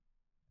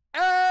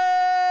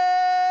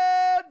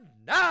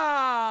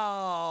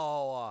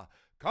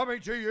coming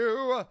to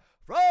you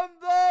from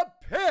the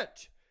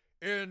pit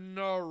in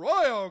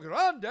Arroyo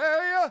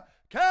Grande,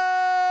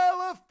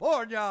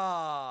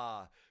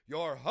 California.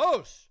 Your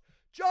hosts,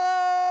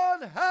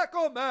 John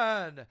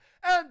Hackleman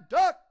and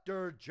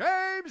Dr.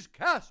 James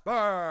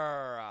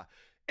Casper.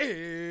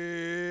 It's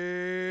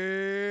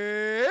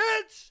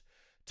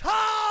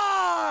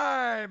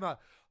time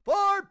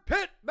for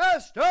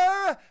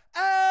Pitmaster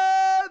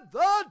and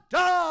the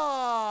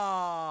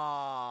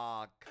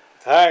Doc.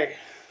 Hi.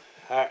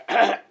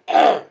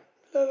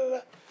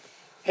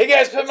 Hey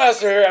guys,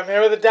 Pitmaster here. I'm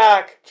here with the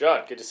Doc.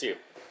 John, good to see you.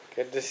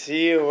 Good to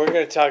see you. We're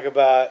going to talk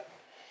about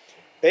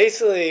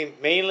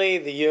mainly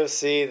the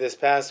UFC this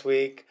past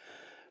week,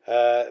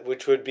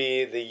 which would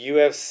be the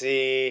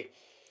UFC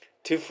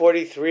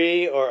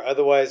 243, or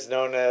otherwise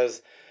known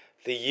as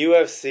the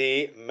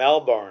UFC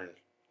Melbourne,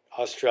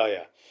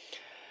 Australia.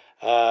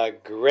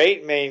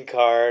 Great main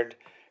card,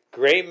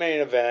 great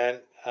main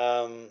event.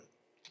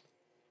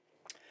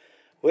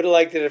 Would have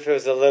liked it if it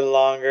was a little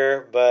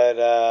longer,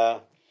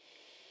 but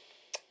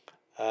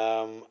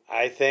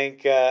I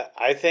think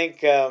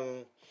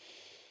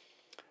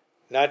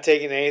not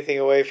taking anything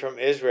away from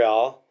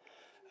Israel.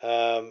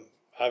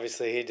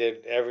 Obviously, he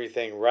did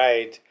everything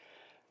right,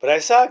 but I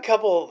saw a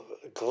couple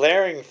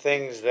glaring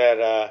things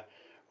that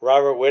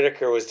Robert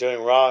Whittaker was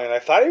doing wrong, and I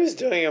thought he was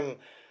doing them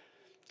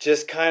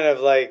just kind of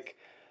like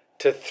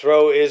to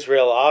throw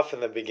Israel off in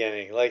the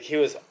beginning. Like he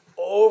was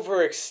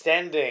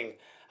overextending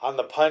on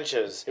the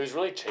punches. He was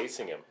really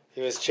chasing him.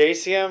 He was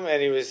chasing him,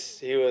 and he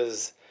was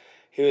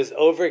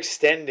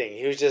overextending.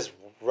 He was just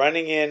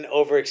running in,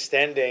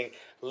 overextending,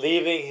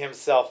 leaving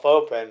himself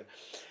open.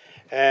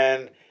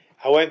 And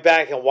I went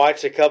back and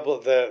watched a couple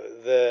of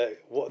the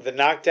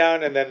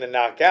knockdown and then the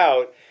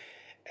knockout,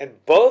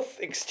 and both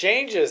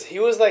exchanges he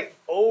was like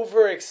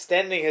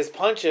overextending his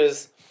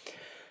punches,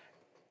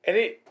 and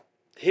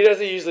he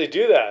doesn't usually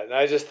do that. And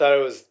I thought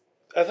it was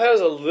a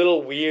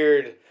little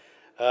weird.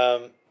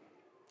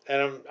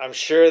 And I'm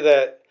sure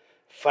that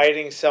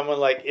fighting someone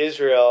like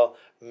Israel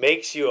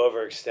makes you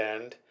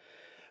overextend,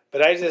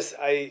 but I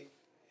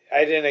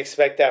didn't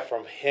expect that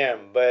from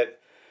him. But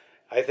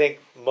I think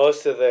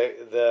most of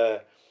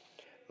the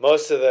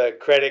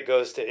credit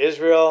goes to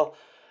Israel.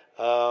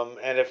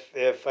 And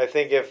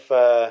if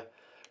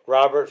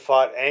Robert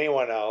fought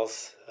anyone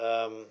else,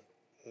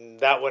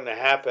 that wouldn't have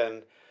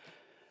happened.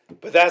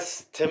 But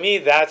that's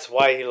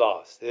why he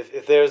lost.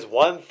 If there's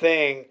one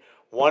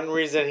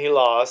reason he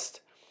lost,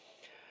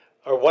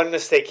 or one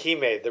mistake he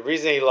made. The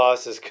reason he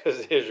lost is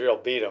because Israel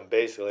beat him,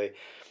 basically.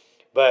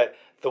 But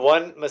the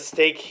one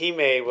mistake he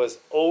made was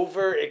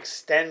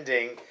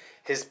overextending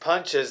his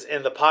punches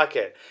in the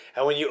pocket.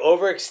 And when you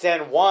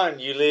overextend one,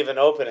 you leave an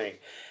opening.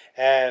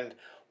 And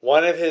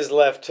one of his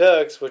left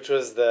hooks, which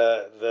was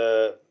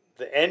the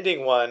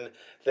ending one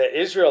that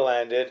Israel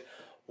landed,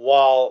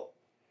 while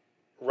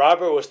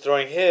Robert was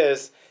throwing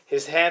his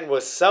hand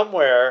was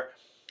somewhere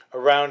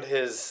around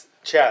his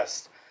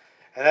chest.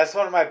 And that's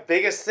one of my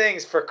biggest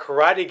things for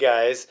karate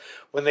guys.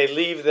 When they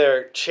leave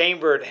their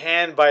chambered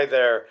hand by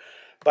their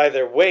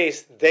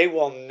waist, they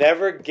will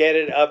never get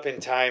it up in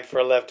time for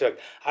a left hook.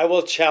 I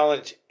will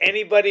challenge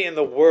anybody in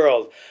the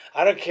world.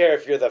 I don't care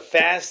if you're the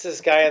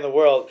fastest guy in the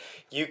world.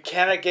 You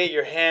cannot get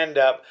your hand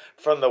up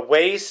from the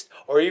waist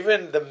or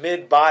even the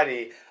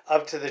mid-body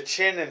up to the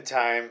chin in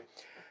time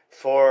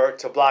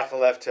to block a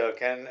left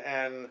hook.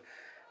 And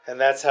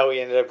that's how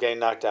he ended up getting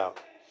knocked out.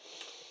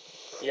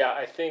 Yeah,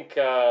 I think...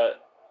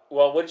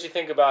 Well, what did you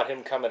think about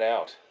him coming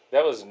out?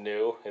 That was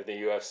new in the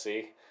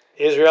UFC.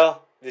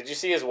 Israel? Did you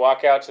see his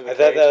walkout to the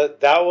cage?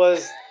 That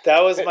was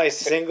my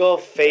single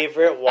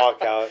favorite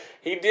walkout.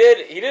 He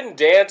didn't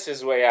dance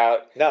his way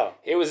out. No.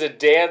 It was a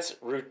dance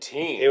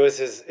routine. It was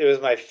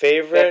my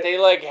favorite.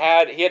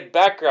 That he had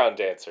background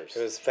dancers.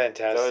 It was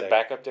fantastic. So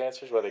backup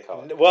dancers? What do they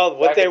call it? Well,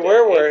 what they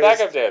were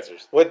backup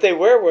dancers. What they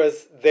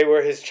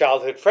were his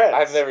childhood friends.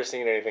 I've never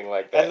seen anything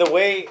like that. And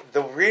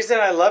the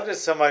reason I loved it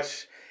so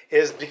much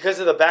is because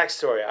of the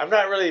backstory. I'm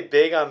not really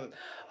big on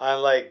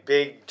like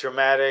big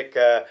dramatic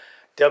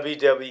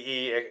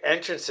WWE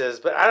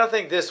entrances, but I don't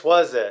think this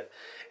was it.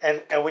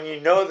 And when you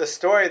know the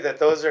story that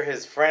those are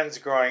his friends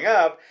growing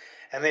up,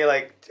 and they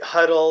like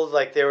huddled,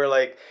 like they were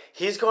like,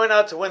 he's going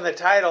out to win the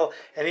title,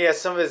 and he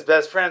has some of his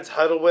best friends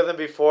huddled with him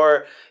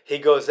before he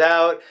goes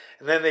out,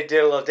 and then they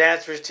did a little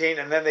dance routine,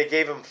 and then they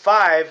gave him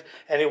 5,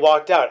 and he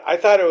walked out. I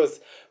thought it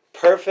was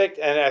perfect,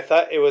 and I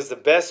thought it was the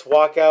best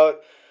walkout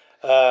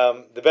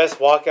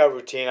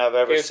routine I've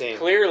ever seen. It's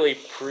clearly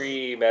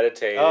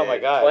premeditated. Oh my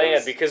God!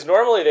 Planned, because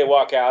normally they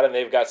walk out and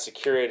they've got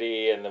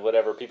security and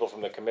whatever people from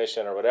the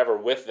commission or whatever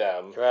with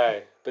them.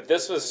 Right. But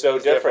this was so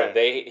different.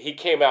 He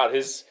came out.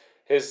 His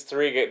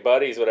 3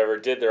 buddies, whatever,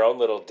 did their own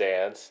little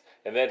dance,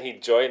 and then he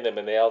joined them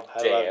and they all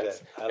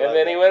danced. And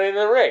then he went in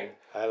the ring.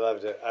 I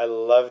loved it. I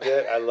loved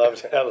it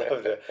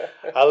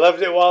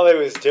while he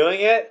was doing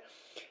it.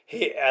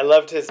 I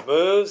loved his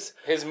moves.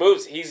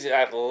 He's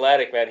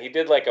athletic, man. He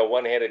did like a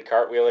one-handed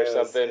cartwheel or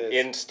something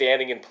in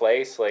standing in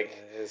place. Like,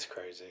 it's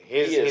crazy. He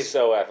is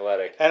so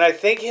athletic. And I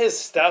think his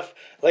stuff,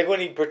 like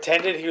when he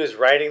pretended he was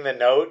writing the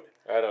note.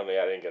 I don't know.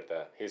 I didn't get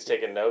that. He was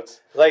taking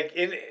notes.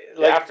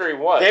 After he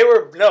won.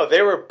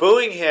 They were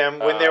booing him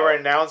when they were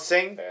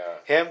announcing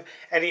him,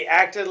 and he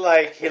acted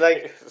like he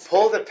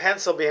pulled a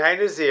pencil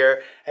behind his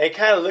ear, and he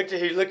kind of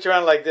looked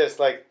around like this,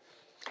 and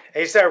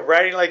he started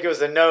writing like it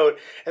was a note,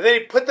 and then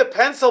he put the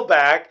pencil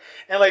back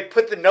and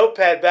put the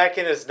notepad back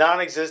in his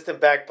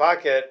non-existent back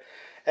pocket,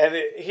 and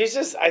he's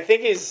just I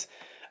think he's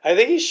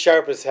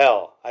sharp as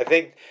hell. I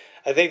think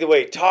the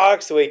way he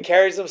talks, the way he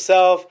carries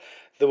himself,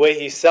 the way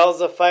he sells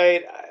the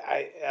fight.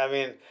 I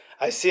mean,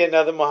 I see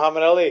another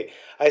Muhammad Ali.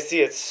 I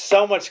see it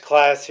so much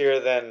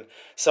classier than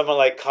someone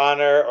like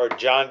Conor or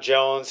John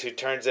Jones, who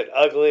turns it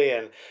ugly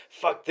and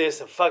fuck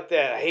this and fuck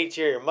that. I hate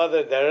you, your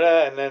mother, da da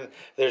da. And then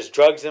there's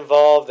drugs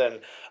involved and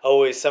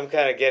always some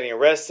kind of getting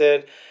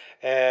arrested.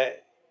 I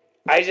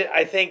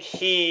think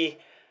he.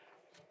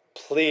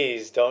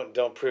 Please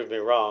don't prove me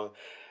wrong,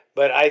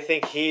 but I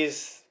think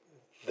he's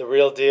the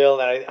real deal,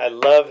 and I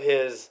love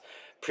his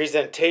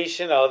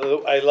presentation.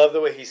 I love the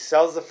way he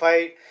sells the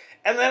fight.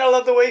 And then I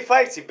love the way he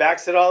fights. He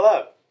backs it all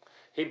up.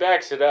 He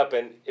backs it up,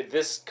 and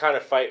this kind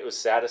of fight was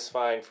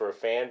satisfying for a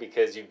fan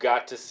because you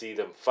got to see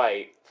them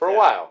fight for a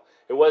while.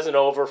 It wasn't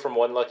over from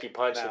one lucky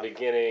punch at the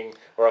beginning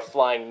or a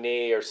flying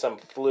knee or some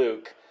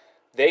fluke.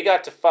 They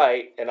got to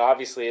fight, and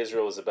obviously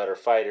Israel was a better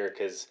fighter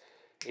because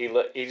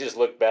he just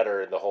looked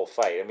better in the whole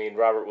fight. I mean,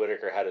 Robert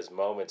Whittaker had his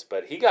moments,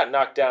 but he got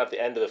knocked down at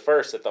the end of the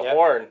first at the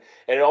horn,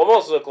 and it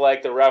almost looked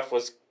like the ref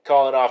was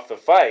calling off the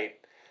fight.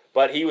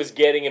 But he was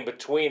getting in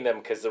between them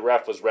because the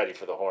ref was ready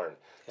for the horn.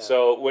 Yeah.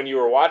 So when you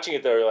were watching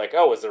it, though, you're like,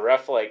 "Oh, was the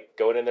ref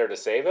going in there to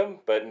save him?"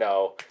 But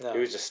no, he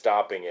was just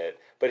stopping it.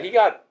 But he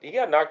got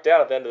knocked down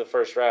at the end of the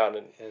first round,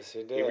 and yes,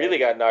 he did. He really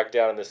got knocked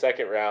down in the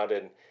second round.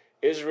 And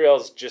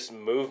Israel's just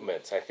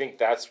movements. I think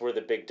that's where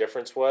the big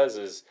difference was,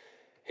 is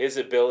his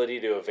ability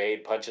to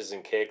evade punches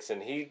and kicks,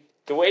 and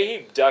the way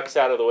he ducks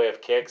out of the way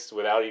of kicks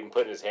without even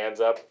putting his hands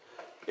up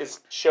is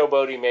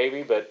showboaty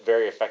maybe, but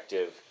very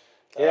effective.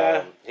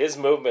 Yeah, his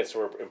movements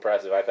were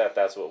impressive. I thought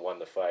that's what won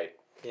the fight.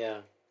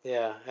 Yeah,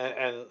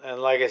 and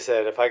like I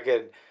said, if I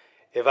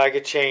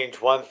could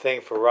change one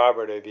thing for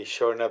Robert, it'd be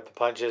shorten up the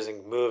punches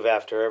and move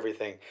after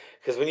everything.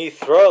 Because when you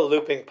throw a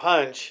looping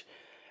punch,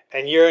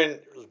 and you're in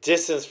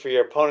distance for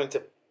your opponent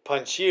to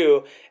punch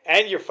you,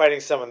 and you're fighting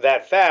someone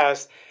that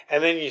fast,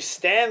 and then you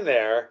stand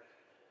there,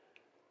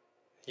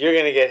 you're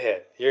gonna get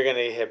hit. You're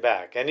gonna get hit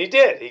back, and he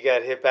did. He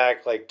got hit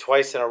back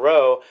twice in a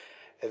row.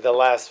 The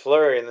last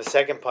flurry, and the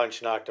second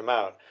punch knocked him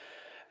out.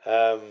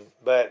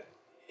 But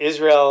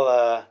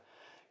Israel,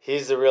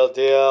 he's the real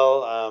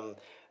deal.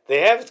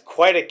 They have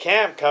quite a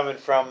camp coming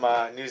from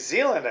New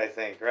Zealand, I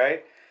think,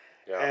 right?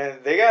 Yeah.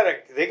 And they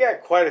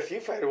got quite a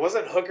few fighters.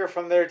 Wasn't Hooker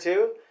from there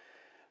too?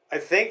 I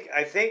think.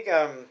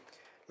 Man,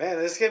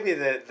 this is gonna be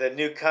the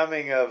new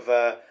coming of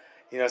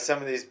some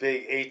of these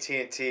big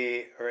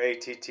AT&T or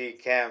ATT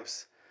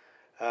camps.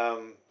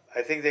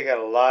 I think they got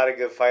a lot of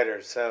good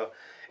fighters. So.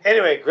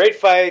 Anyway, great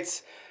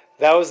fights.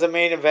 That was the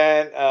main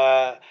event.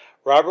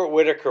 Robert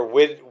Whittaker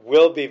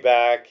will be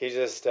back. He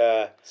just...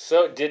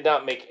 So did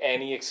not make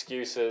any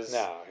excuses.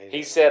 No.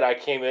 He said, I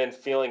came in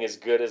feeling as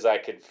good as I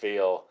could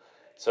feel.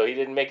 So he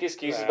didn't make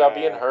excuses about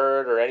being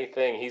hurt or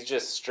anything. He's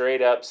just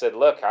straight up said,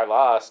 look, I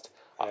lost,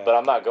 but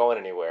I'm not going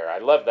anywhere. I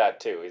love that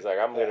too. He's like,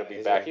 I'm going to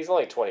be back. He's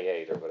only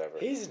 28 or whatever.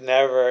 He's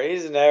never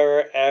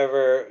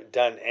ever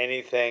done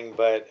anything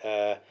but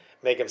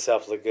make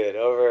himself look good.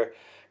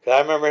 Because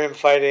I remember him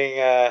fighting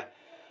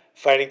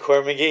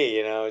Corey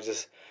McGee,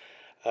 just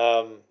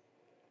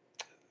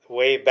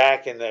way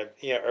back in the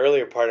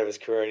earlier part of his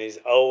career, and he's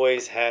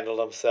always handled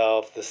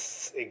himself the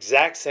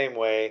exact same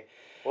way.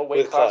 What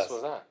weight class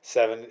was that?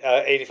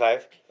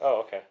 85. Oh,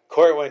 okay.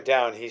 Corey went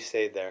down, he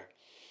stayed there.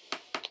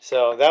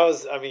 So that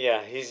was, that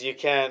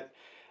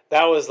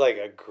was like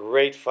a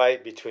great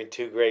fight between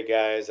two great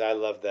guys. I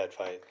loved that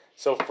fight.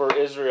 So for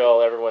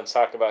Israel, everyone's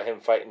talking about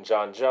him fighting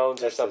John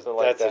Jones or something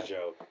like that. That's a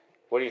joke.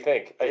 What do you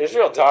think?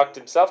 Israel talked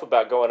himself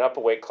about going up a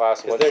weight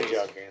class. They're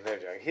joking.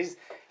 He's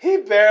a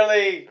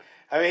barely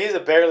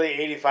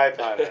 85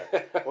 pounder.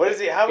 What is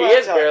he? How he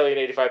is barely an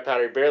 85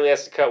 pounder. He barely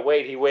has to cut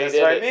weight. He weighed in.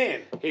 That's what I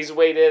mean. He's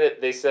weighed in at,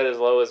 they said, as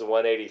low as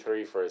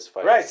 183 for his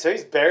fight. Right, so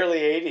he's barely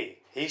 80.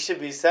 He should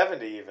be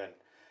 70 even.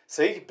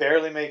 So he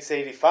barely makes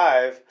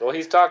 85. Well,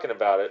 he's talking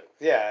about it.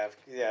 Yeah.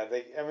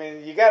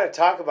 You got to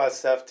talk about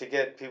stuff to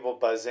get people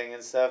buzzing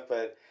and stuff,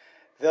 but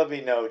there'll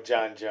be no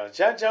John Jones.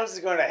 John Jones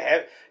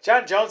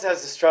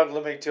has to struggle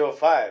to make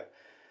 205.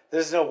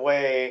 There's no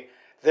way.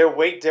 Their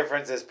weight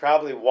difference is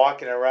probably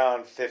walking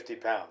around 50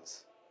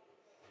 pounds.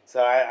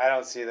 So I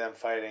don't see them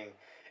fighting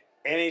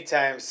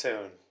anytime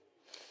soon.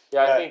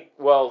 Yeah, I think,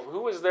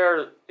 who was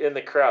there in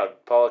the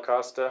crowd? Paulo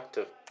Costa?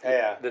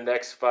 The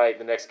next fight,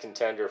 the next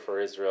contender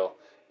for Israel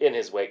in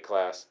his weight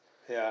class.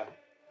 Yeah.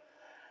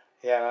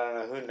 Yeah, I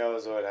don't know. Who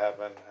knows what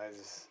happened.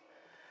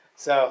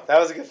 So that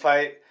was a good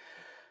fight.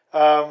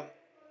 Who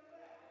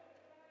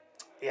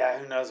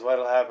knows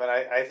what'll happen?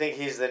 I think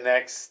he's the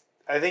next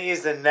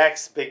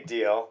big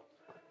deal.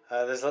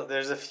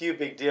 There's a few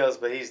big deals,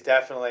 but he's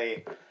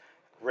definitely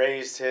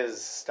raised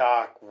his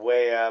stock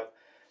way up.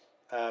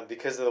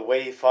 because of the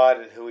way he fought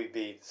and who he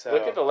beat. So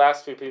Look at the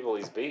last few people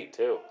he's beat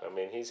too. I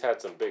mean, he's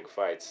had some big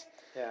fights.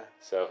 yeah.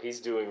 So he's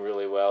doing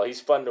really well.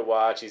 He's fun to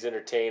watch. He's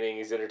entertaining.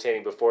 He's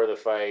entertaining before the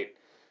fight.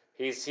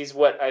 He's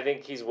what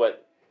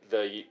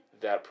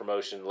that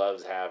promotion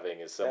loves having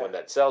is someone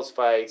that sells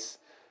fights.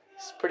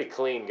 He's a pretty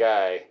clean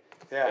guy.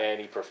 Yeah.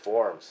 And he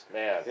performs,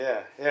 man.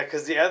 Yeah,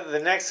 because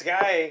the next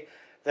guy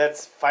that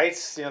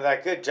fights,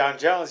 that good, John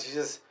Jones,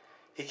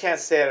 he can't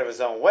stay out of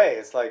his own way.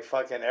 It's like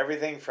fucking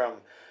everything from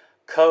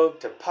coke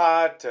to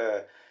pot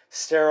to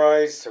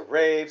steroids to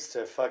rapes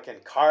to fucking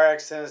car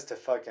accidents to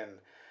fucking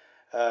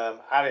I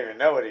don't even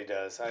know what he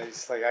does. I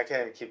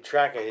can't even keep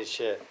track of his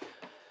shit.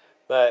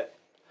 But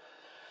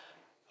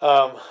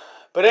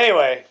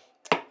anyway,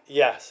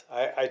 yes,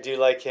 I do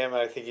like him,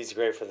 and I think he's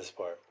great for the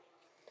sport.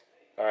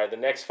 All right, the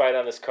next fight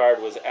on this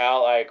card was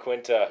Al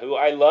Iaquinta, who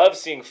I love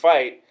seeing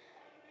fight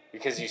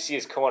because you see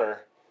his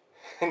corner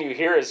and you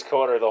hear his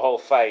corner the whole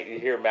fight. You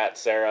hear Matt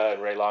Serra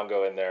and Ray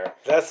Longo in there.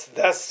 That's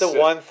the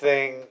one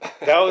thing.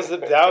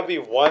 That would be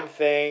one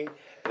thing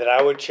that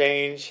I would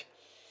change.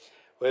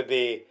 Would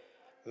be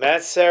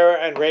Matt Serra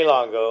and Ray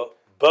Longo.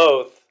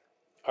 Both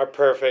are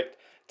perfect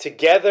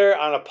together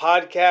on a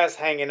podcast,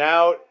 hanging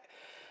out.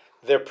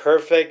 They're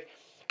perfect,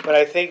 but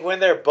I think when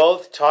they're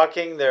both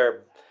talking,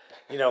 they're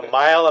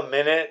mile a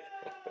minute,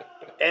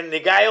 and the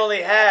guy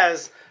only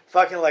has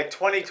fucking like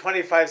 20,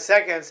 25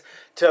 seconds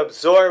to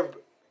absorb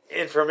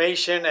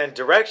information and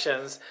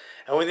directions.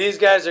 And when these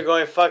guys are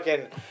going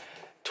fucking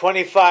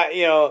 25,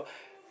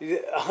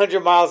 100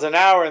 miles an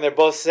hour, and they're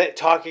both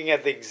talking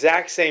at the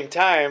exact same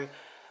time,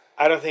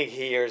 I don't think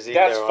he hears either.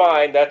 That's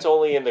fine. That's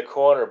only in the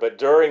corner. But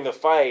during the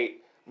fight,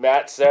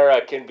 Matt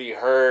Serra can be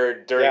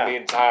heard during the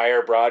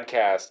entire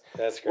broadcast.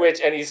 That's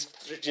great. And he's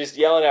just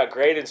yelling out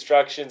great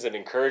instructions and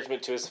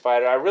encouragement to his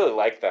fighter. I really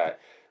like that.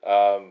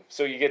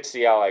 So you get to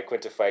see Al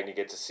Iaquinta fight, and you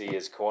get to see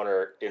his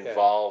corner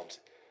involved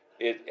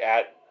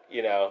at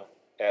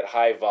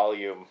high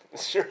volume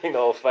during the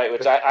whole fight,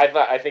 which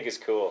I think is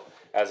cool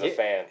as a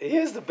fan. He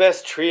is the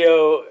best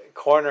trio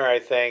corner, I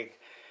think.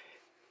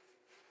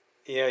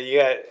 You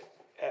got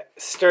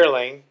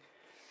Sterling,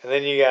 and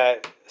then you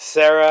got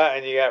Serra,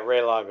 and you got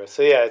Ray Longo.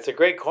 So yeah, it's a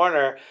great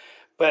corner,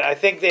 but I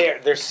think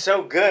they're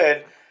so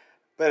good.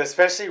 But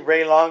especially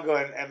Ray Longo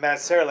and Matt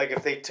Serra, like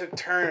if they took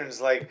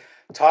turns like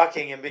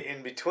talking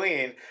in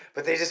between,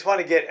 but they just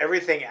want to get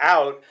everything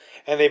out,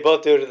 and they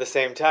both do it at the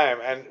same time.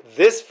 And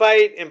this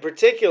fight in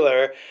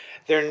particular,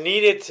 there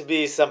needed to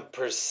be some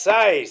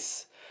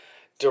precise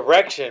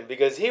direction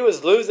because he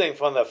was losing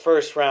from the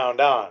first round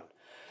on,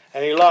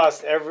 and he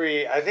lost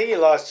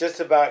just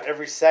about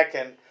every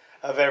second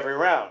of every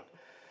round.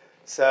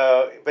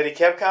 So, but he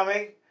kept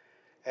coming,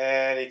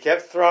 and he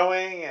kept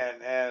throwing,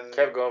 and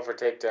kept going for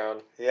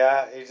takedown.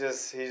 Yeah, he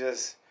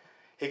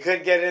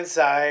couldn't get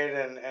inside,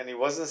 and he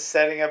wasn't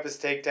setting up his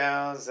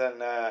takedowns,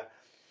 and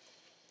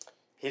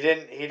he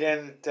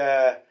didn't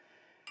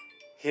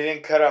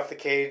cut off the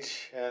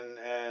cage,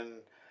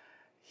 and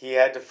he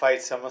had to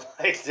fight someone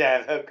like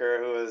Dan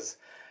Hooker, who was,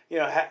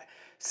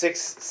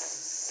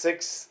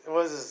 six. What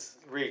was his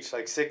reach?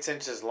 Like 6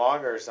 inches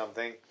longer or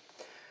something.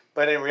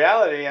 But in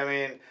reality, I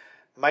mean,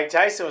 Mike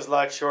Tyson was a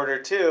lot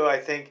shorter too. I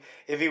think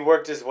if he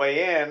worked his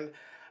way in,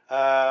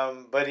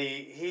 but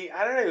he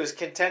I don't know, he was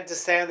content to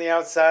stay on the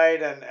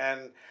outside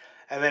and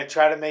then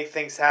try to make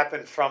things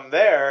happen from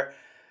there.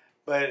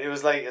 But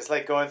it's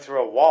like going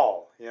through a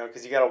wall,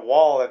 because you got a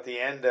wall at the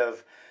end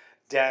of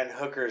Dan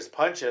Hooker's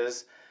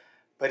punches,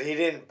 but he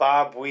didn't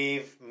bob,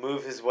 weave,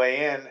 move his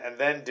way in, and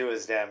then do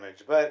his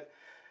damage. But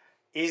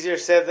easier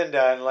said than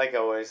done, like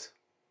always.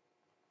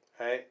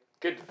 Right?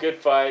 Good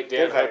fight.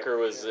 Dan Hooker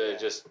was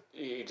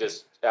he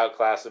just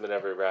outclassed him in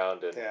every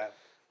round and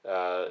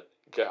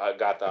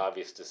got the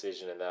obvious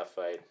decision in that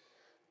fight.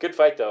 Good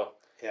fight though.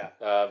 Yeah.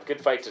 Good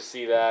fight to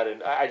see that,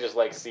 and I just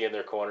like seeing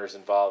their corners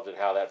involved and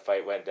how that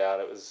fight went down.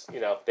 It was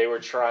they were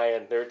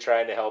trying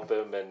to help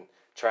him and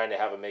trying to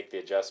have him make the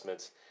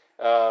adjustments.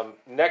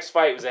 Next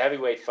fight was a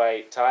heavyweight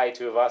fight. Tai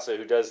Tuivasa,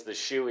 who does the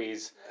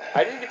shoeies.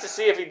 I didn't get to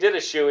see if he did a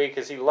shoey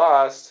because he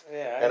lost.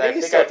 Yeah, and I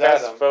think I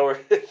fast forward.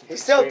 He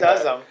still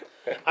does them.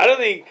 I don't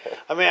think.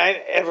 I mean,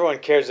 everyone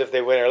cares if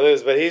they win or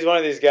lose, but he's one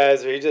of these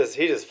guys where he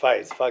just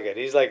fights. Fuck it.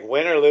 He's like,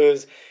 win or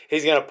lose,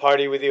 he's gonna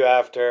party with you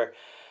after.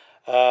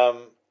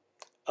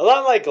 A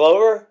lot like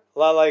Glover. A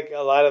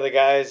lot of the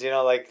guys,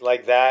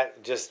 like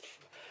that. Just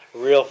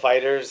real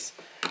fighters.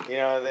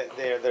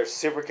 They're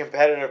super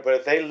competitive, but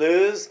if they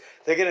lose,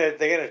 they're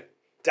gonna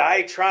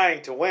die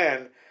trying to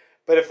win.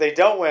 But if they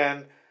don't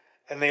win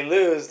and they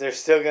lose, they're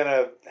still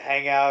gonna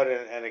hang out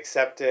and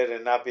accept it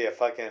and not be a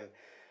fucking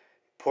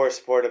poor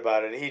sport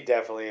about it. He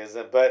definitely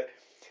isn't. But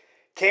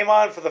came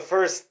on for the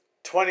first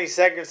 20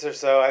 seconds or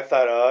so. I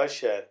thought, oh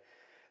shit,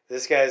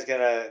 this guy's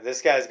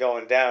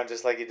going down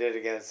just like he did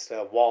against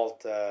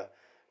Walt.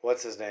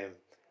 What's his name?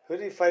 Who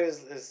did he fight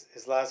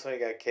his last one? He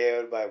got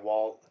KO'd by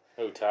Walt.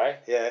 Who, Tai?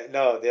 Yeah,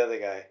 no, the other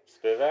guy.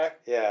 Spivak?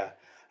 Yeah.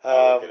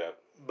 I'll look it up.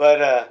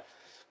 But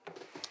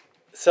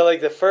so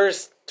like the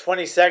first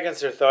 20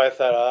 seconds or so, I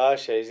thought, oh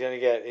shit, he's gonna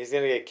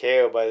get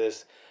KO'd by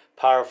this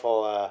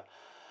powerful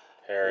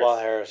Harris. Walt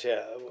Harris,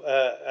 yeah.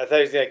 I thought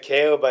he was going to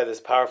KO by this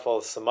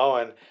powerful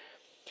Samoan.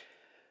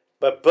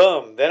 But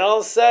boom. Then all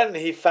of a sudden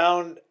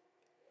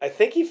I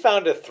think he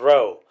found a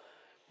throw.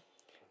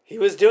 He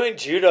was doing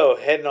judo,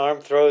 head and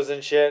arm throws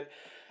and shit.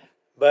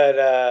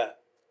 But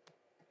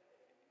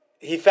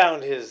he just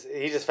found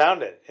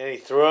it. And he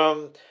threw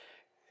him.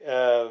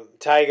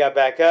 Tai got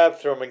back up,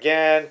 threw him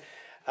again.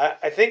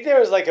 I think there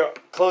was like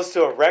close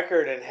to a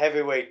record in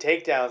heavyweight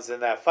takedowns in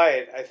that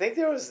fight. I think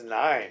there was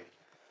 9.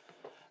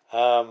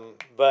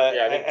 But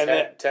yeah,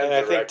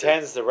 I think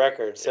 10's the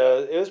record. So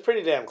it was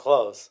pretty damn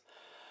close.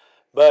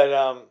 But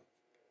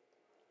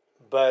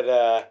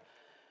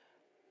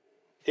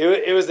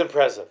it was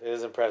impressive. It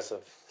was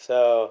impressive.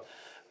 So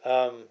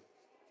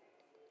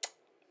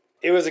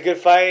it was a good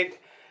fight,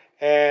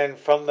 and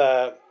from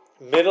the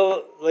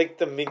middle, like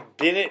the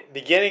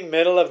beginning,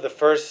 middle of the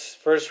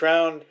first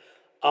round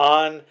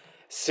on,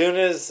 as soon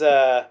as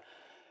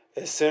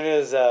what's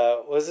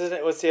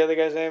the other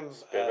guy's name?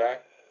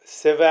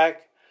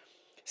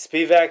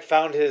 Spivak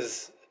found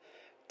his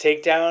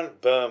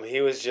takedown. Boom,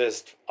 he was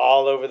just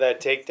all over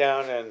that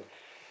takedown, and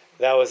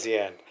that was the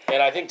end.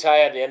 And I think Tai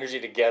had the energy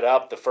to get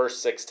up the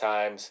first 6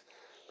 times,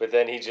 but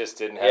then he just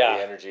didn't have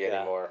the energy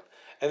anymore.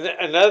 And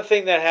another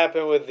thing that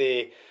happened with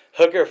the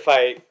Hooker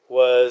fight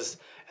was,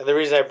 and the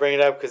reason I bring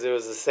it up because it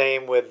was the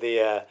same with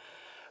the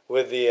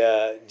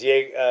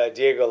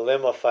Diego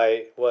Lima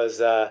fight, was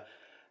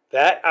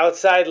that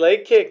outside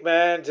leg kick,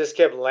 man, just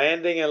kept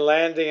landing and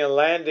landing and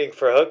landing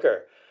for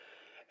Hooker.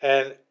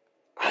 And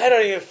I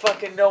don't even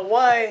fucking know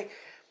why.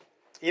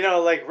 You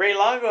know, like Ray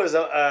Longo is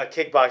a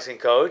kickboxing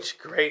coach,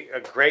 a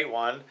great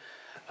one.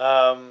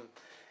 And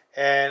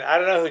I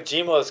don't know who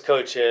Jimo's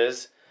coach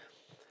is,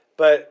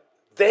 but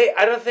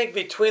I don't think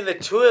between the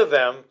two of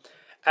them,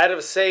 out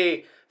of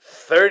say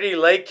 30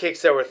 leg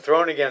kicks that were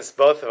thrown against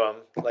both of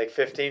them, like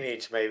 15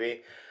 each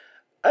maybe,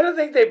 I don't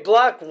think they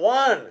blocked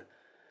one.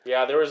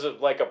 Yeah, there was a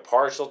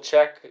partial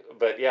check,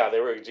 but yeah, he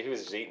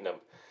was just eating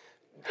them.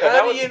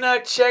 How do you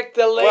not check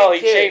the leg Well, he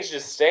kick? changed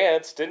his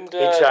stance, didn't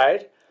he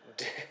tried?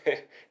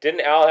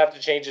 Didn't Al have to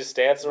change his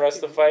stance the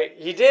rest of the fight?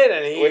 He did,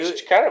 and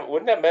which kind of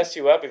wouldn't that mess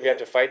you up if you had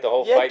to fight the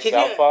whole fight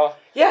southpaw?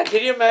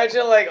 Can you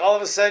imagine, like, all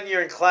of a sudden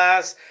you're in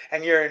class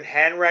and you're in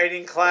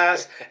handwriting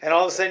class, and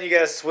all of a sudden you got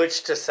to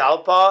switch to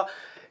southpaw,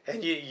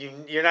 and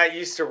you're not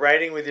used to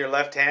writing with your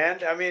left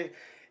hand. I mean,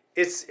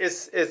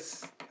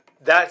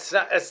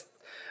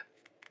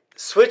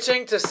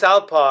 switching to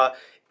southpaw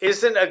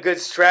isn't a good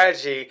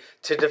strategy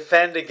to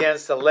defend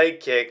against a leg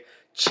kick.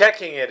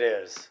 Checking it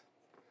is.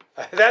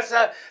 That's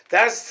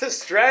the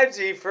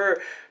strategy for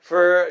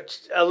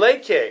a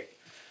leg kick.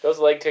 Those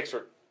leg kicks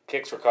were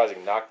causing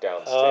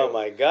knockdowns too. Oh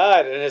my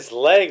God! And his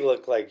leg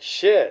looked like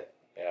shit.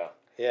 Yeah.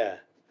 Yeah.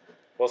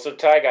 Well, so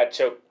Tai got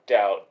choked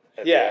out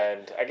at the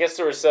end. I guess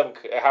there was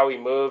how he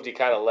moved. He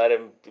kind of let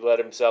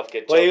himself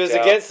get choked out. Well, he was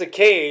against the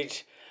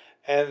cage,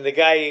 and the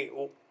guy.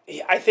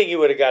 I think he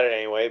would have got it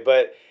anyway,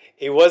 but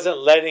he wasn't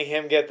letting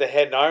him get the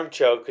head and arm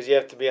choke because you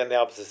have to be on the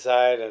opposite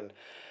side, and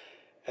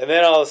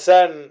then all of a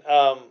sudden.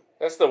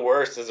 That's the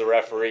worst as a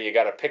referee. You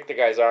got to pick the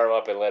guy's arm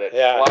up and let it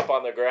flop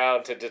on the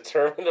ground to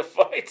determine the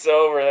fight's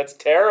over. That's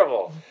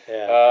terrible.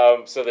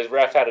 Yeah. So the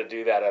ref had to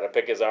do that. Had to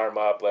pick his arm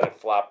up, let it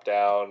flop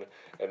down,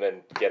 and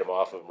then get him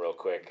off him real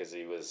quick because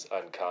he was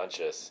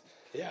unconscious.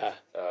 Yeah.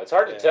 It's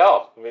hard to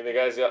tell. I mean, the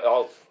guy's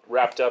all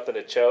wrapped up in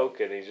a choke,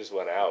 and he just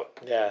went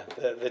out. Yeah.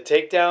 The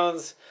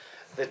takedowns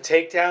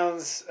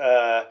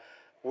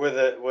were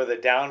the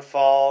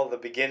downfall, the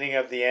beginning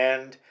of the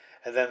end,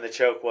 and then the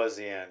choke was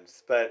the end.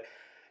 But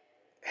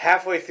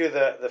halfway through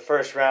the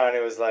first round,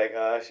 it was like,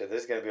 oh shit,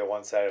 this is gonna be a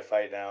one-sided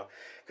fight now,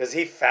 because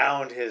he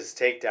found his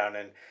takedown,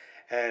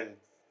 and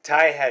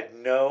Tai had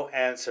no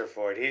answer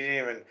for it.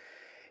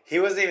 He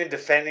wasn't even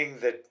defending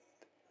the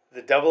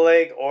double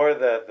leg or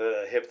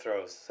the hip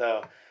throws.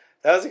 So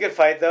that was a good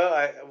fight though.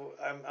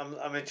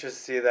 I'm interested to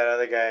see that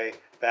other guy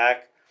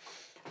back.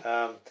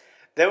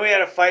 Then we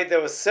had a fight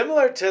that was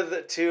similar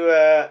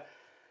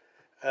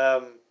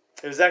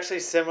it was actually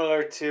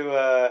similar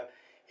to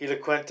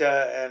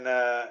Ilaquenta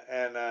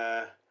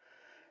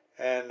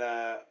and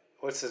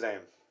what's his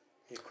name?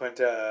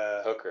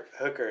 Ilaquenta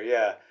Hooker,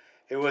 yeah.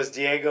 It was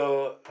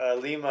Diego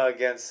Lima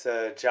against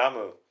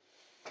Jamu.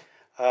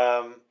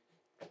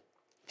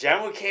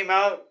 Jamu came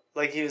out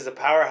like he was a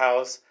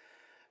powerhouse,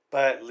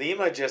 but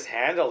Lima just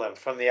handled him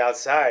from the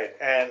outside,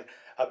 and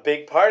a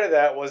big part of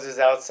that was his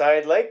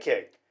outside leg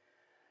kick.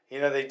 You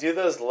know, they do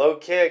those low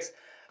kicks.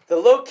 The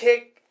low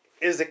kick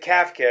is a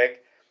calf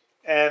kick,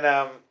 and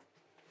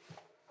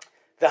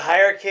the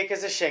higher kick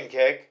is a shin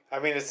kick. I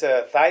mean, it's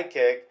a thigh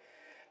kick.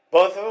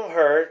 Both of them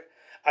hurt.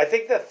 I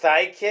think the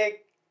thigh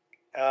kick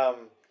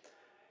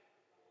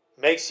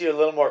makes you a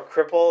little more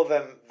crippled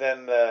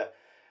than the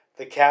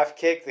calf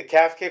kick. The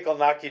calf kick will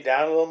knock you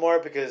down a little more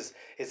because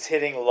it's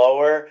hitting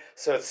lower,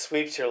 so it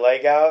sweeps your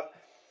leg out.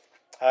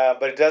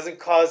 But it doesn't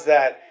cause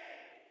that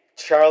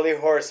Charlie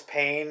horse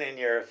pain in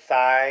your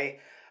thigh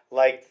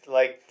like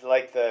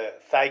the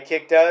thigh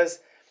kick does.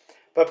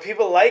 But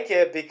people like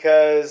it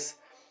because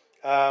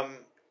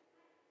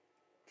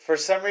for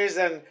some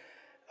reason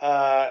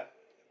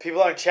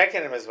people aren't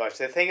checking him as much.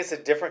 They think it's a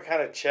different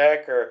kind of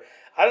check, or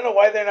I don't know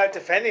why they're not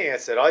defending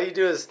against it. All you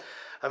do is,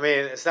 I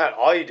mean, it's not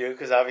all you do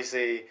because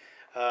obviously,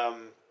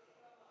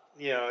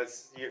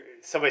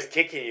 somebody's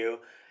kicking you,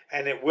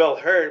 and it will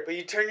hurt. But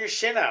you turn your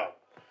shin out,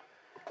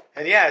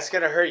 and yeah, it's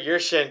gonna hurt your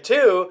shin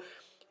too,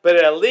 but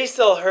at least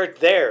it'll hurt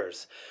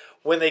theirs.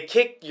 When they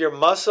kick your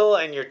muscle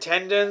and your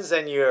tendons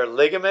and your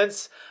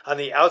ligaments on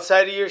the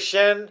outside of your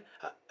shin,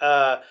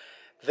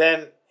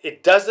 then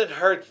it doesn't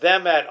hurt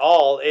them at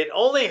all. It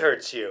only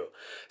hurts you.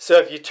 So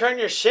if you turn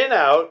your shin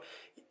out,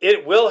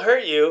 it will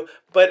hurt you,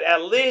 but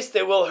at least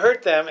it will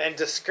hurt them and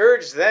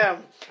discourage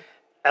them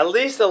at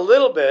least a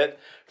little bit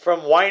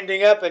from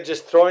winding up and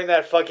just throwing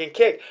that fucking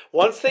kick.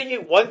 Once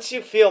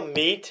you feel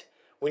meat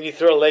when you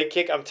throw a leg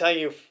kick, I'm telling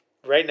you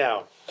right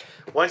now,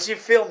 once you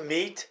feel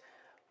meat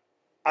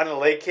on a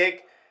leg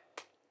kick,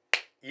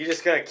 you're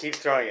just gonna keep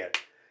throwing it.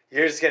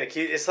 You're just gonna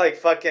keep. It's like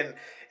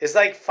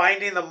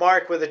finding the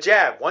mark with a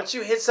jab. Once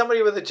you hit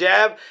somebody with a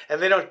jab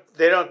and they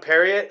don't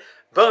parry it,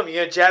 boom,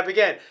 you're gonna jab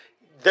again.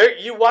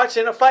 You watch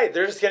in a fight,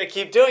 they're just gonna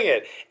keep doing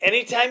it.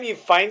 Anytime you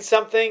find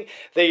something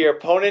that your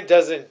opponent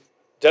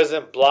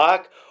doesn't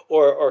block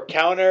or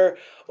counter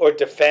or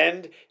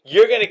defend,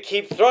 you're going to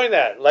keep throwing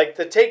that. Like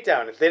the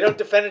takedown. If they don't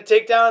defend a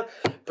takedown,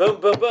 boom,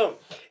 boom, boom.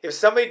 If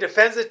somebody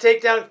defends a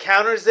takedown,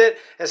 counters it,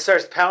 and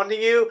starts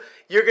pounding you,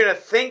 you're going to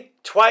think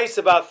twice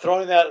about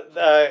throwing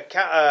that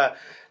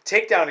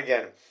takedown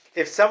again.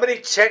 If somebody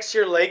checks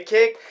your leg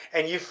kick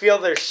and you feel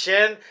their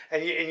shin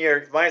and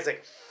your mind's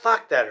like,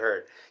 fuck, that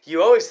hurt.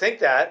 You always think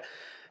that.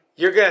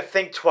 You're going to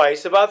think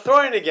twice about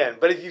throwing it again.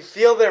 But if you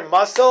feel their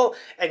muscle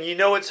and you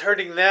know it's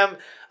hurting them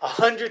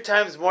 100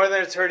 times more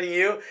than it's hurting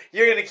you,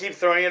 you're going to keep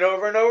throwing it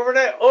over and over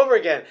and over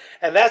again.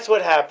 And that's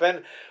what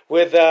happened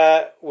with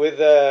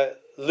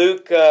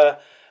Luke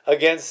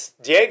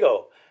against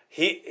Diego.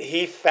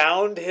 He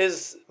found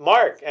his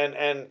mark,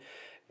 and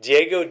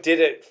Diego did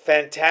it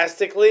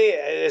fantastically,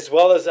 as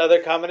well as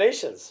other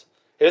combinations.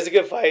 It was a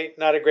good fight,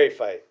 not a great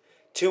fight.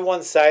 Too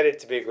one-sided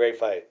to be a great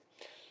fight.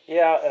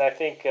 Yeah, and I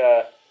think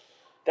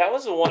that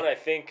was the one. I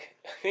think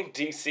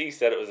DC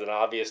said it was an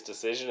obvious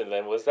decision, and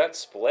then was that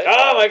split?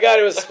 Oh my God,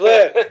 it was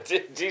split.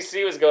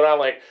 DC was going on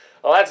like,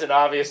 "Oh, that's an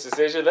obvious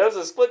decision." That was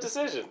a split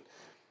decision.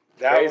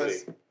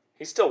 Crazy.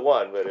 He still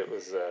won, but it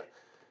was.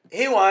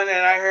 He won,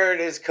 and I heard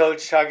his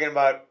coach talking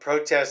about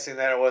protesting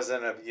that it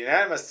wasn't a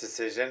unanimous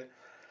decision.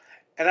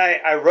 And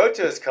I wrote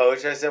to his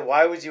coach. I said,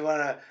 "Why would you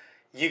want to?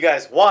 You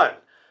guys won.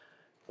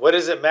 What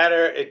does it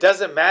matter? It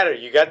doesn't matter.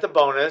 You got the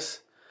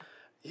bonus.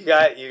 You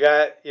got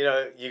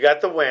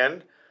the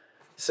win.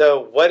 So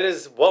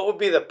what would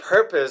be the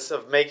purpose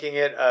of making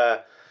it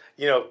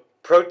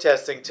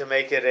protesting to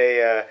make it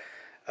a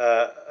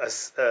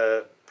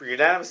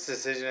unanimous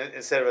decision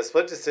instead of a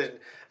split decision?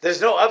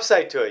 There's no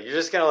upside to it. You're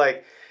just gonna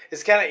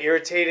it's kind of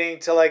irritating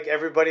to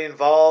everybody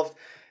involved.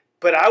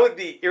 But I would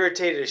be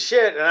irritated as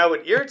shit, and I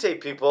would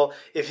irritate people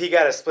if he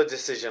got a split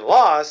decision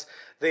loss.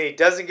 Then he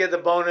doesn't get the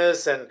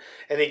bonus and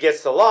he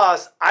gets the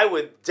loss. I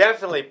would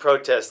definitely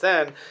protest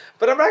then.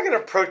 But I'm not going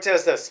to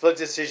protest a split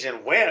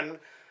decision win.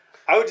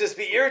 I would just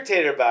be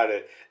irritated about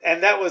it.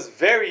 And that was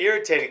very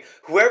irritating.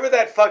 Whoever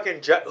that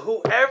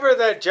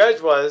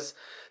judge was,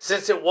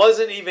 since it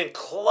wasn't even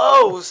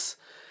close,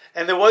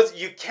 and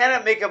you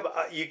can't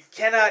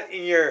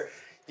in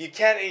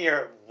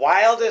your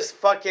wildest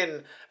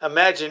fucking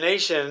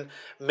imagination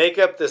make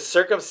up the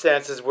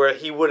circumstances where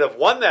he would have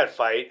won that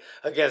fight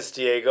against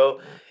Diego.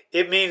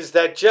 It means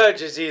that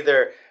judge is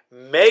either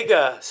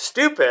mega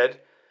stupid,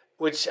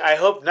 which I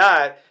hope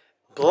not,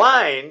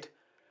 blind,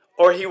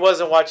 or he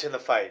wasn't watching the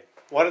fight.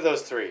 One of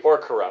those three. Or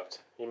corrupt.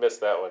 You missed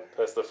that one.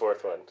 That's the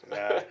fourth one.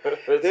 Nah.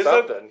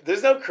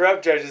 There's no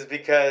corrupt judges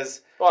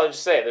because... Well, I'm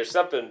just saying, there's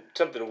something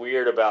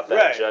weird about that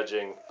right.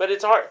 Judging. But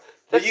it's hard.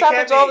 That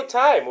happens all the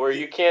time where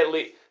you can't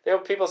leave...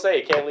 people say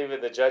you can't leave it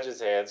in the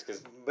judge's hands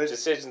because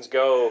decisions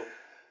go...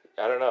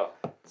 I don't know.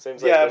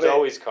 Seems like there's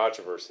always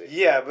controversy.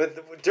 Yeah,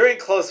 but during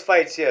close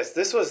fights, yes,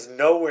 this was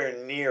nowhere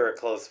near a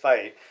close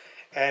fight.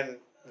 And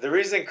the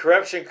reason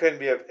corruption couldn't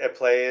be at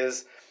play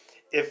is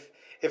if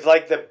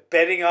the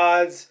betting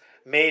odds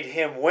made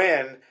him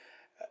win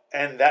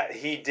and that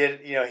he did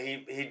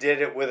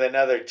it with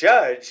another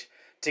judge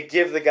to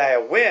give the guy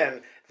a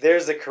win,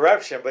 there's the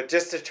corruption. But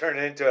just to turn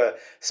it into a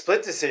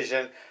split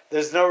decision,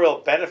 there's no real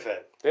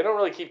benefit. They don't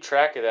really keep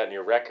track of that in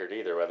your record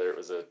either, whether it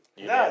was a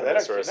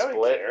unanimous or a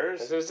split.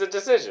 Cares. It was a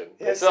decision.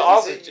 Yeah,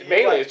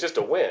 mainly it's just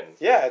a win.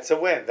 Yeah, it's a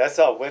win. That's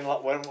all. Win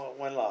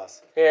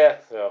loss. Yeah.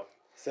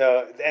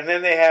 So and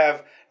then they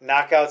have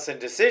knockouts and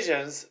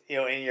decisions,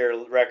 in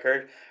your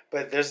record,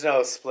 but there's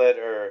no split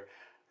or.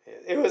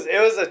 It was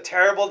a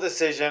terrible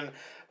decision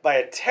by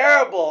a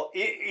terrible.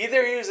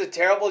 Either he was a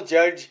terrible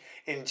judge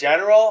in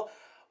general,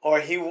 or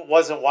he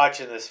wasn't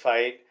watching this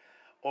fight,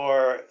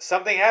 or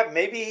something happened.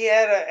 Maybe he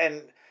had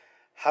and.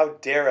 How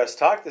dare us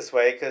talk this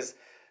way? Because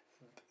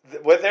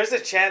there's a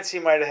chance he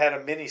might have had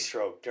a mini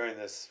stroke during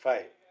this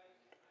fight,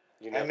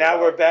 and now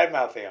we're bad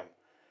mouthing him.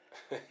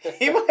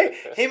 He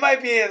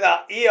might be in the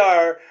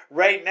ER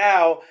right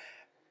now,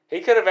 He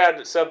could have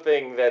had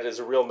something that is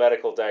a real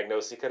medical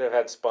diagnosis. He could have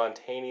had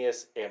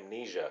spontaneous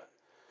amnesia.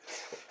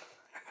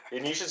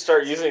 And you should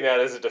start using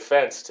that as a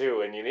defense, too,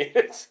 when you need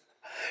it.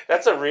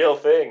 That's a real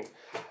thing.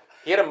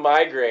 He had a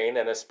migraine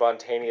and a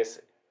spontaneous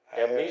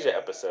amnesia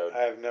episode.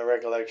 I have no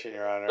recollection,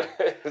 Your Honor.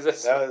 that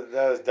was dumb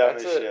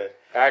That's as shit.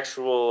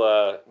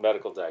 Actual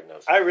medical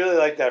diagnosis. I really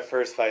like that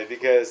first fight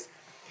because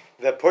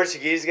the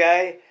Portuguese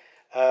guy,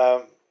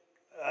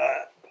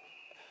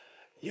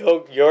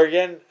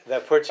 Jorgen, the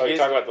Portuguese. Oh, you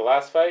talking about the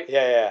last fight?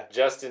 Yeah.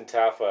 Justin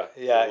Tafa.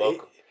 Yeah,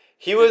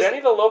 he was. Did any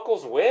of the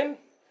locals win?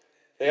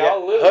 They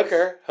all lose.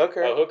 Hooker.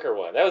 Oh, Hooker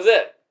won. That was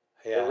it.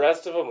 Yeah. The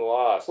rest of them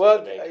lost.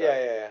 Well,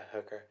 yeah,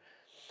 Hooker.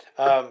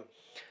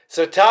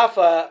 So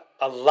Tafa,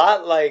 a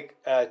lot like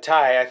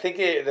Ty, I think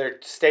they're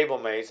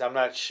stablemates. I'm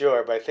not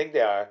sure, but I think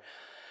they are.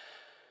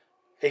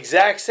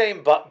 Exact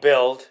same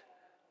build.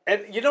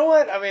 And you know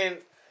what? I mean,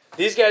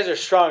 these guys are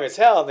strong as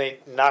hell, and they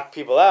knock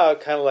people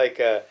out, kind of like,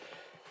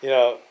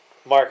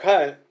 Mark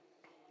Hunt.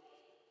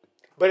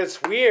 But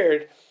it's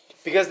weird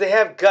because they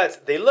have guts.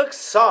 They look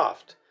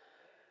soft.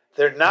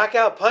 They're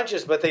knockout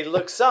punches, but they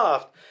look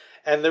soft.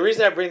 And the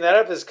reason I bring that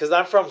up is because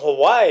I'm from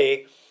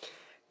Hawaii,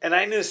 and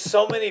I knew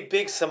so many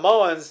big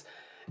Samoans,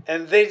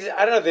 and they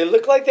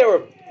looked like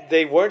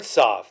they weren't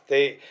soft.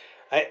 They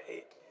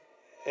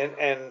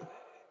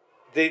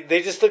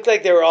just looked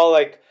like they were all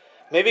like,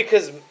 maybe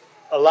because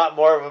a lot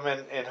more of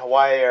them in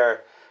Hawaii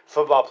are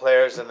football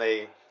players and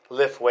they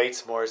lift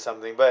weights more or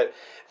something. But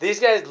these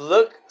guys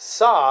look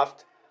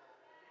soft,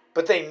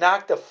 but they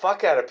knock the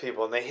fuck out of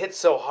people, and they hit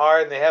so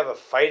hard, and they have a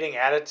fighting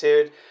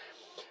attitude.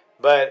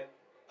 But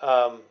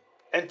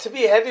and to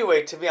be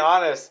heavyweight, to be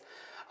honest,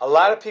 a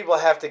lot of people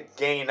have to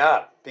gain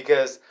up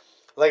because,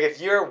 like, if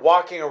you're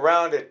walking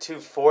around at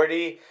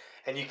 240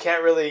 and you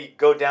can't really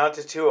go down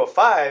to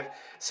 205,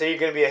 so you're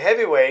going to be a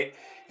heavyweight,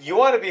 you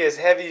want to be as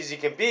heavy as you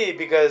can be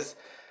because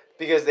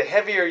the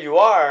heavier you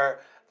are,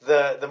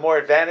 the more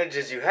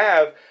advantages you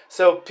have.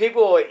 So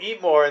people will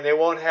eat more and they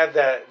won't have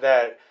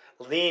that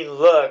lean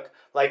look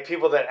like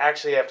people that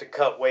actually have to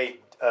cut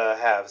weight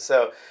have.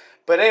 So,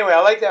 but anyway, I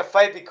like that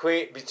fight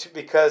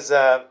because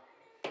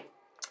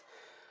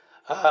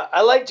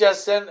I like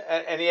Justin,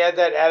 and he had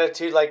that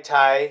attitude like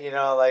Ty,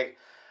 like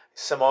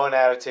Samoan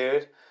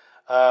attitude.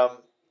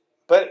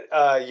 But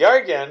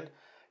Jorgen,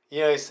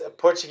 he's a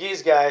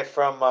Portuguese guy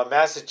from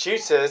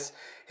Massachusetts.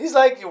 He's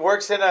like he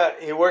works in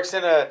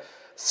a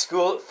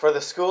school for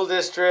the school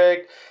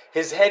district.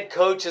 His head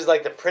coach is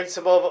like the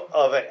principal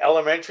of an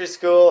elementary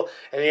school,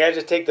 and he had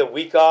to take the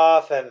week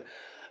off. And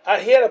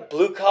he had a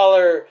blue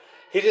collar.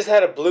 He just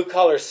had a blue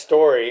collar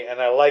story,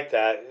 and I like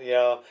that,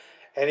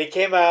 And he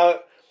came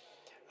out.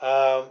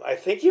 I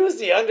think he was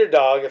the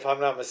underdog, if I'm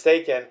not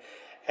mistaken.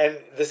 And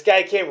this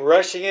guy came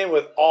rushing in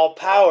with all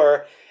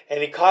power,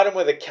 and he caught him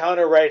with a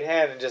counter right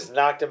hand and just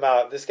knocked him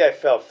out. This guy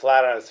fell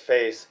flat on his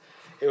face.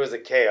 It was a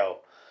KO.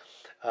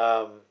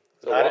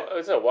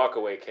 It's a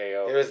walk-away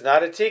KO. It was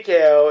not a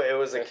TKO. It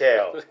was a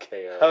KO.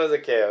 KO. That was a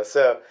KO.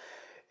 So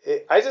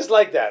I just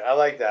like that. I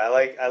like that.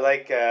 I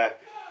like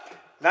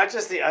not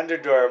just the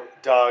underdog,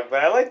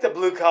 but I like the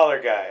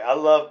blue-collar guy. I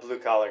love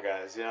blue-collar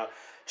guys.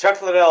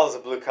 Chuck Liddell is a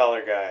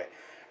blue-collar guy.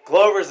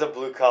 Glover's a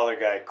blue-collar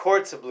guy.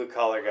 Court's a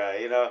blue-collar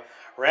guy.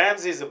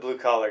 Ramsey's a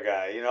blue-collar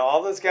guy.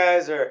 All those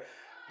guys are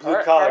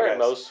blue-collar guys.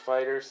 Most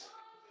fighters?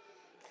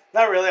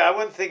 Not really. I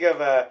wouldn't think of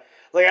I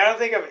don't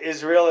think of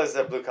Israel as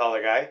a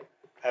blue-collar guy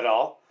at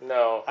all.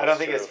 No, I don't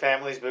think his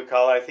family's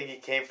blue-collar. I think he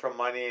came from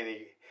money and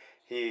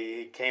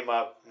he came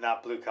up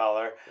not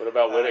blue-collar. What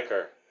about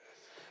Whitaker?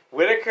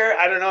 Whitaker,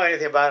 I don't know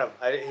anything about him.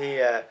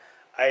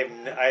 I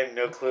have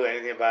no clue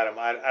anything about him.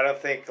 I don't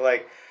think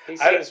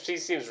He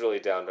seems really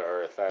down to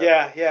earth.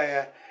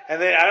 Yeah.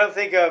 And then I don't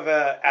think of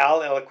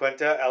Al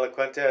Eloquenta.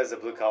 Eloquenta is a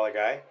blue collar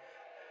guy.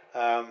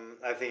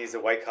 I think he's a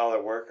white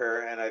collar worker,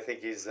 and I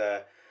think he's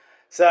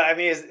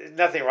there's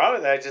nothing wrong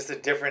with that. It's just a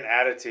different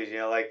attitude.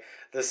 Like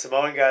the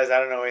Samoan guys, I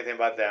don't know anything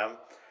about them.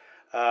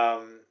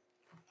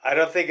 I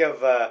don't think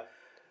of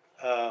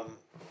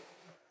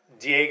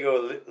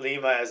Diego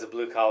Lima as a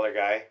blue collar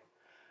guy.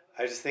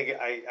 I just think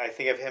I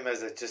think of him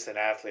as just an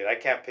athlete. I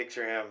can't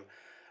picture him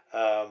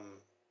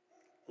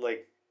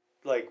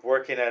like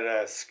working at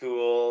a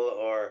school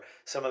or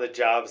some of the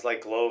jobs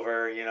like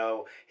Glover.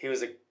 He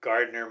was a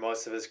gardener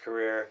most of his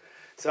career.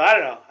 So I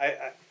don't know.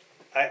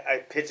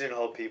 I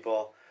pigeonhole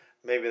people.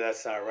 Maybe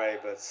that's not right,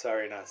 but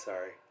sorry, not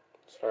sorry.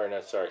 Sorry,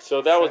 not sorry.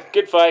 So that was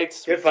good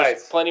fights. Good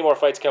fights. Plenty more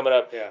fights coming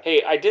up. Yeah.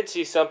 Hey, I did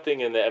see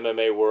something in the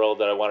MMA world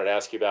that I wanted to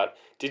ask you about.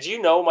 Did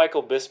you know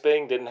Michael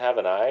Bisping didn't have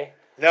an eye?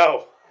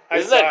 No.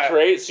 Isn't that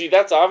crazy? See,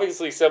 that's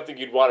obviously something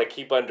you'd want to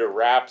keep under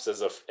wraps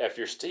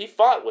he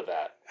fought with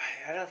that.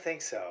 I don't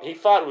think so. He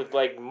fought with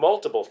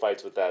multiple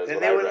fights with that.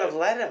 Then they wouldn't have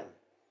let him.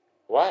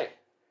 Why?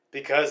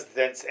 Because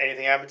then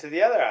anything happened to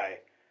the other eye.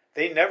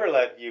 They never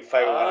let you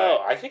fight with one eye.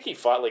 Oh, I think he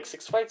fought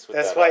 6 fights with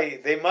that. That's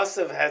why they must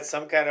have had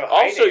some kind of.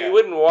 Also, you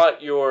wouldn't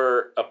want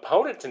your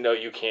opponent to know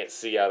you can't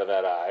see out of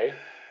that eye.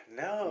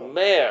 No.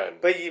 Man.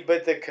 But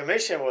the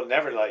commission will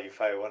never let you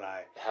fight with one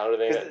eye. How do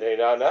they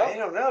not know? I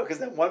don't know, because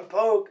then one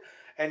poke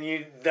and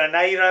you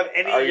now you don't have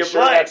any. Are you you're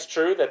sure blind. that's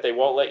true that they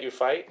won't let you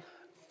fight?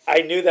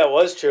 I knew that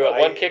was true.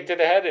 One kick to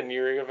the head, and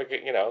you're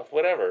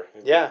whatever.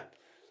 Yeah,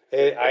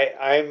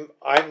 I'm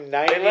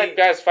 90. They let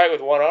guys fight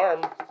with one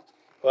arm.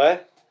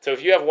 What? So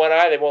if you have one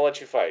eye, they won't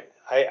let you fight.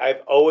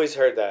 I've always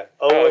heard that.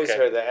 Always okay.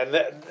 heard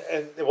that,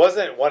 and it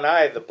wasn't one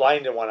eye, the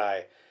blind in one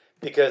eye,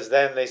 because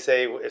then they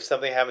say if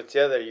something happens to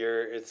the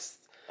other,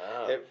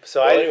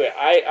 so well, anyway,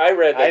 I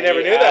read that I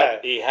never knew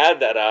that he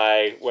had that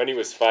eye when he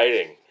was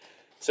fighting.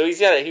 So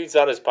he was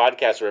on his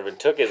podcast where he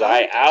took his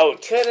eye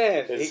out.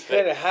 He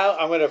couldn't. How?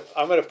 I'm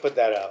gonna put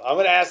that out. I'm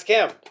gonna ask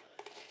him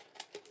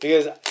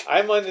because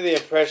I'm under the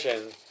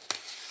impression.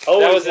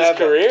 That was his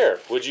career.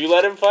 Would you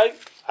let him fight?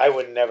 I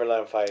would never let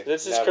him fight.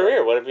 This is his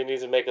career. What if he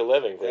needs to make a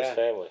living for his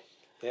family?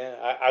 Yeah,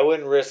 I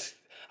wouldn't risk.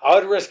 I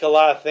would risk a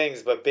lot of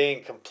things, but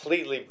being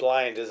completely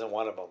blind isn't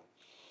one of them.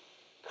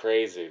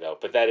 Crazy though,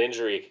 but that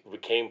injury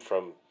came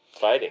from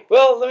fighting.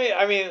 Well,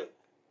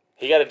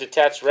 he got a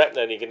detached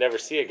retina and he could never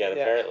see again.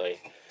 Apparently.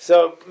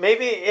 So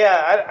maybe,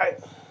 I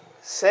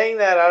saying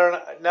that, I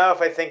don't know.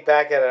 If I think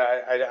back at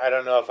it, I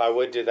don't know if I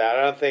would do that.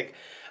 I don't think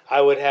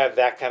I would have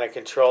that kind of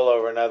control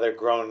over another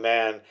grown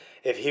man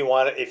if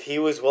he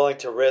was willing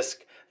to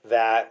risk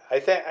that. I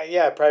think,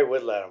 I probably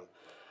would let him.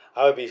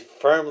 I would be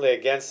firmly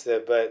against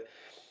it, but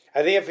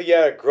I think if you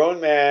had a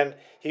grown man,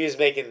 he was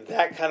making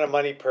that kind of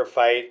money per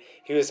fight,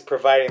 he was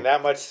providing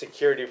that much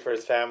security for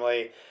his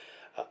family,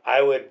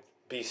 I would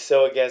be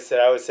so against it.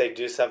 I would say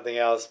do something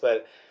else,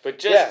 but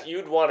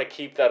you'd want to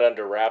keep that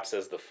under wraps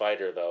as the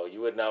fighter, though.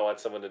 You would not want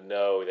someone to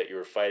know that you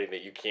were fighting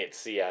that you can't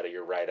see out of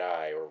your right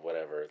eye or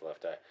whatever,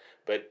 left eye.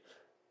 But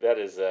that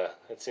is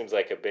it seems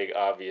like a big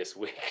obvious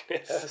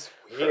weakness. That's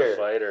weird.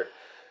 For a fighter.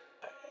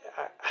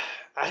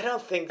 I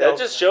don't think that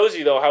just shows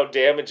you though how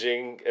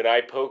damaging an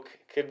eye poke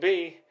could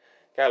be.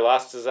 Guy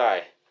lost his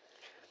eye.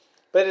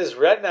 But his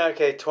retina,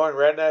 torn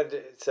retina,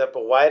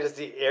 but why does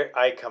the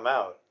eye come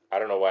out? I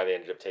don't know why they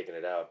ended up taking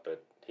it out,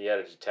 but he had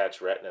a detached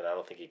retina, and I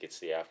don't think he could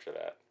see after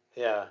that.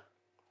 Yeah.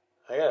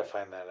 I got to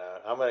find that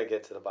out. I'm going to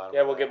get to the bottom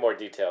of we'll get more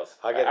details.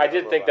 I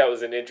did think that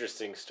was an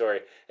interesting story.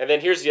 And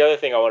then here's the other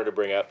thing I wanted to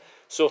bring up.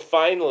 So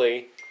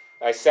finally,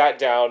 I sat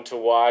down to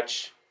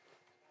watch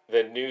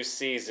the new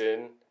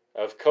season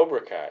of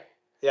Cobra Kai.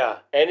 Yeah.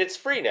 And it's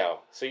free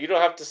now, so you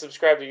don't have to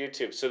subscribe to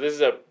YouTube. So this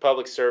is a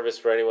public service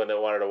for anyone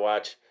that wanted to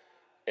watch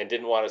and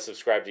didn't want to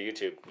subscribe to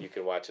YouTube. You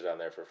can watch it on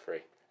there for free.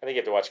 I think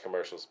you have to watch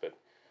commercials, but...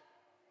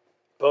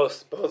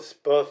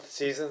 Both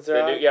seasons are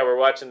on? We're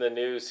watching the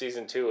new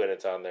season 2, and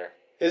it's on there.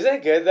 Isn't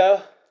it good,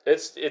 though?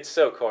 It's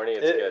so corny.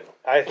 It's good.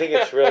 I think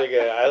it's really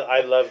good.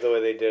 I love the way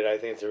they did it. I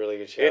think it's a really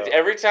good show.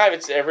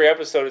 Every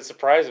episode, it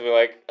surprises me.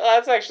 Like, oh,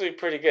 that's actually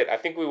pretty good. I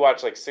think we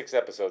watched like 6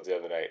 episodes the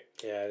other night.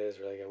 Yeah, it is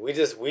really good.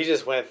 We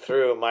just went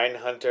through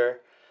Mindhunter.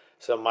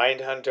 So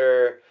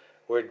Mindhunter,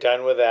 we're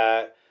done with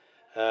that.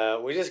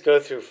 We just go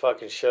through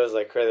fucking shows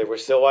like crazy. We're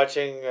still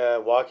watching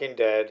Walking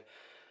Dead.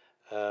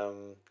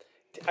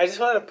 I just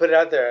wanted to put it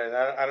out there, and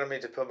I don't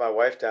mean to put my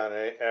wife down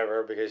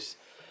ever because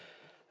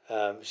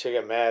she'll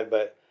get mad,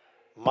 but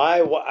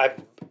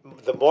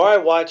the more I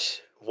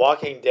watch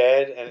Walking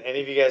Dead, and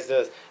any of you guys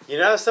know this, you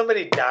know how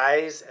somebody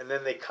dies and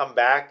then they come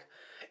back?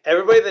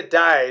 Everybody that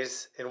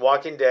dies in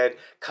Walking Dead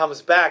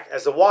comes back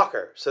as a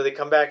walker, so they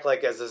come back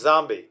like as a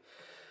zombie.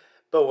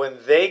 But when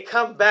they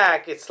come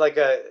back, it's like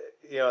their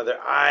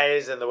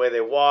eyes and the way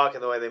they walk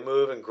and the way they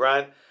move and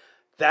grunt.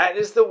 That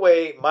is the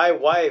way my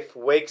wife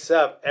wakes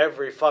up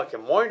every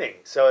fucking morning.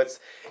 So it's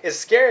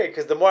scary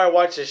because the more I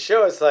watch this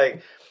show, it's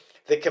like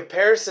the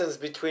comparisons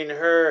between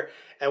her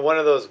and one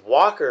of those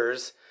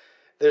walkers.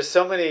 There's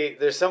so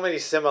many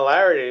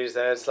similarities,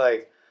 and it's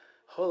like,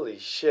 holy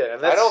shit!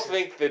 And I don't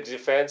think the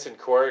defense in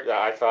court that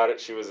I thought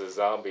she was a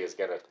zombie is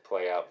gonna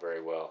play out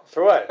very well.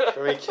 For what?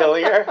 For me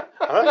killing her?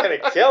 I'm not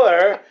gonna kill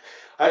her.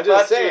 I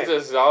thought she was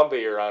a zombie,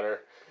 Your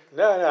Honor.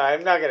 No,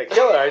 I'm not gonna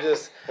kill her. I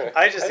just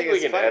think we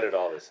can funny. Edit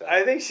all this out.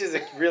 I think she's a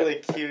really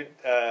cute.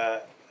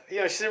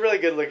 She's a really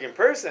good-looking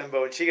person,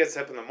 but when she gets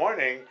up in the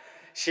morning,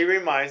 she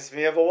reminds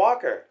me of a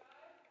walker.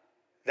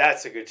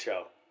 That's a good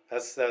show.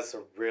 That's a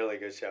really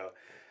good show.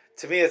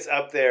 To me, it's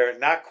up there.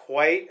 Not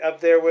quite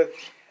up there with.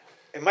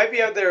 It might be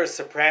up there with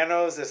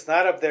Sopranos. It's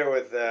not up there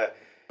with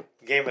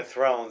Game of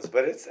Thrones,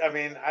 but it's. I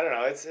mean, I don't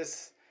know.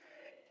 It's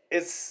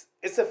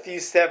a few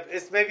steps.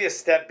 It's maybe a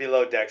step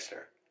below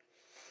Dexter.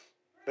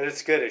 But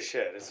it's good as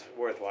shit. It's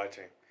worth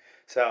watching.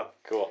 So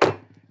cool.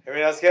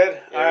 Everything else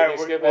good? Yeah, all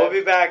right, we'll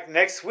be back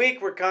next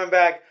week. We're coming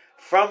back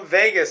from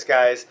Vegas,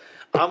 guys.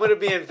 I'm going to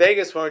be in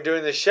Vegas when we're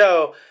doing the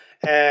show,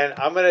 and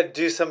I'm going to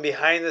do some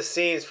behind the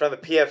scenes from the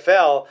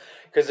PFL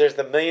because there's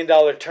the $1 million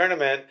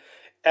tournament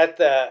at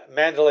the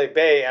Mandalay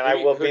Bay, and I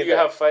will be there. Who do you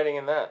have fighting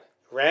in that?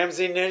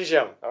 Ramsey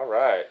Ninjum. All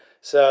right.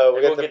 So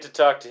we'll get to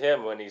talk to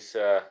him when he's.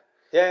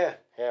 Yeah,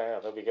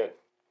 that'll be good.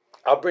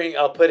 I'll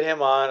put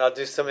him on. I'll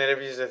do some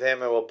interviews with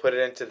him, and we'll put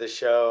it into the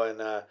show.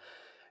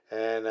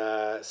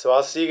 And so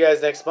I'll see you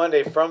guys next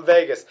Monday from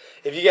Vegas.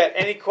 If you got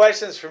any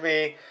questions for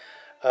me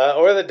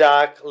or the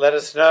doc, let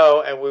us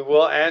know, and we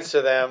will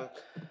answer them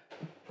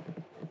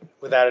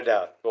Without a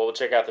doubt. Well, we'll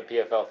check out the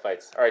PFL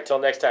fights. All right, till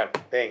next time.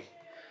 Bing.